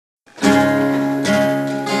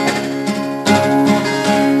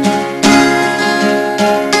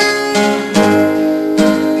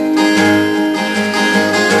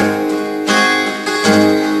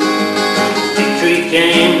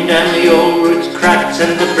cracked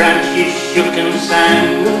and the branches shook and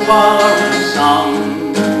sang a foreign song.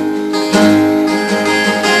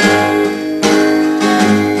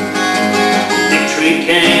 Victory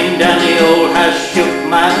came down the old house, shook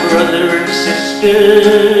my brother and sister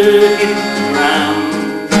hit the ground.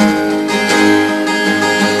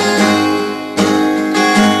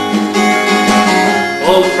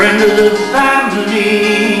 Old friend of the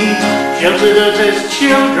family sheltered us as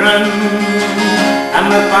children, and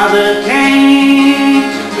my father came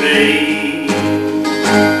to play.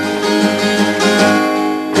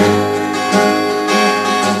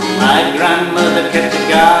 My grandmother kept a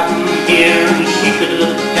garden here, and she could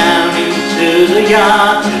look down into the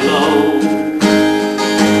yard below.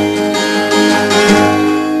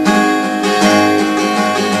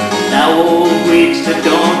 Now old weeds that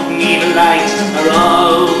don't need a light are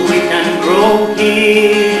all we can grow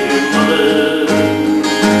here, Mother.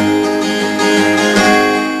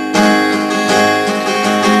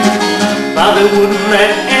 Father wouldn't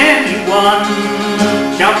let anyone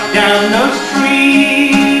chop down those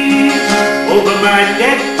trees over my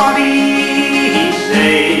dead body, he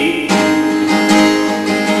say.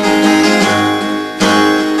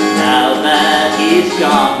 Now that he's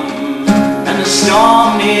gone and the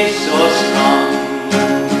storm is so strong,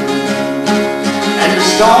 and the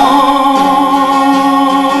storm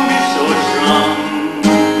is so strong,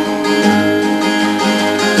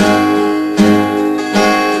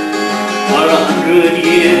 for 100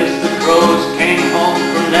 years the crows came home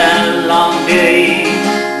from that long day,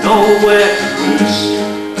 nowhere to roost.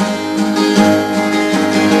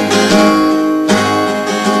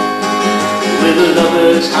 With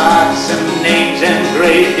lovers' hearts and names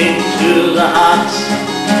engraved into the hearts,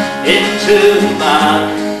 into the bark.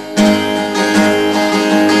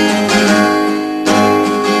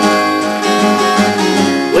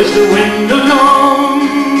 Was the wind alone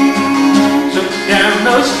took down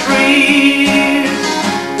those trees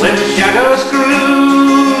when the shadows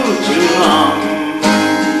grew too long?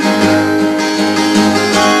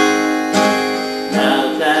 Now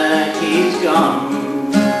that he's gone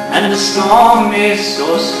and the storm is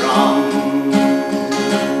so strong,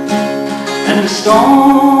 and the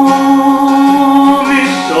storm